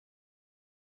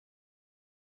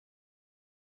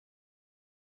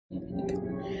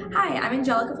Hi, I'm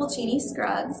Angelica Fulcini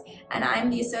Scruggs, and I'm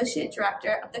the Associate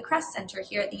Director of the Crest Center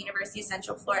here at the University of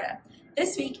Central Florida.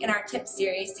 This week in our TIP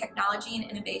series, Technology and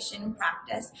Innovation in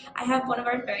Practice, I have one of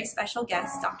our very special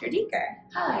guests, Dr. Deeker.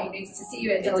 Hi, nice to see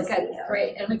you, Angelica.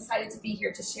 Great, and I'm excited to be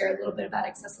here to share a little bit about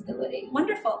accessibility.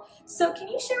 Wonderful. So can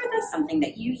you share with us something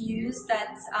that you use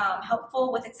that's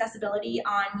helpful with accessibility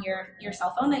on your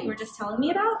cell phone that you were just telling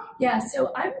me about? Yeah,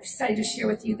 so I'm excited to share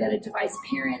with you that a device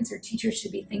parents or teachers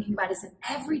should be thinking about is that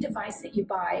every device that you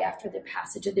buy after the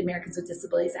passage of the Americans with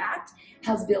Disabilities Act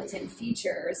has built-in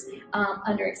features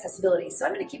under accessibility. So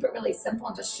I'm going to keep it really simple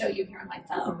and just show you here on my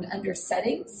phone. Under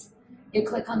Settings, you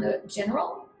click on the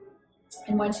General.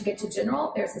 And once you get to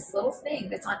General, there's this little thing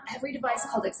that's on every device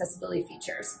called Accessibility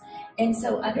Features. And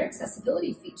so under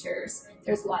Accessibility Features,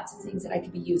 there's lots of things that I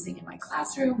could be using in my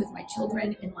classroom, with my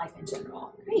children, in life in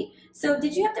general. Great. So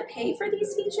did you have to pay for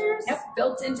these features? Yep,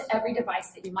 built into every device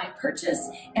that you might purchase.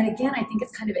 And again, I think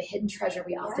it's kind of a hidden treasure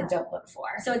we often don't look for.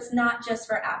 So it's not just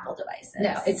for Apple devices?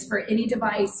 No, it's for any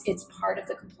device. It's part of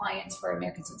the compliance for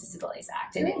Americans with Disabilities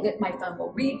Act. And my phone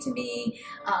will read to me,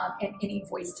 and any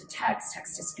voice to text,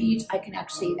 text to speech. I can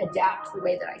actually adapt the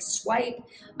way that I swipe.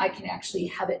 I can actually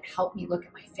have it help me look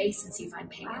at my face and see if I'm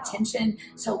paying attention.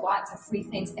 So lots of free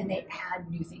things, and they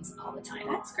add new things all the time.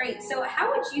 That's great. So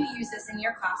how would you use this in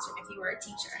your classroom if you were a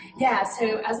teacher? Yeah,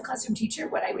 so as a classroom teacher,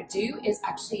 what I would do is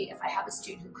actually, if I have a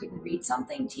student who couldn't read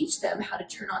something, teach them how to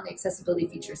turn on the accessibility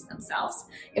features themselves.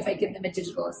 If I give them a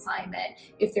digital assignment,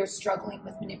 if they're struggling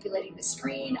with manipulating the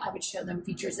screen, I would show them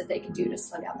features that they can do to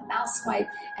slow down the mouse swipe.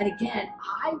 And again,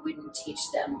 I wouldn't teach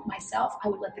them myself. I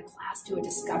would let the class do a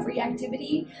discovery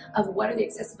activity of what are the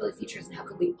accessibility features and how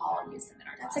could we all use them in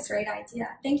our class. That's a great idea.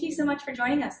 Thank you so much for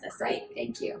joining us this week.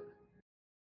 Thank you.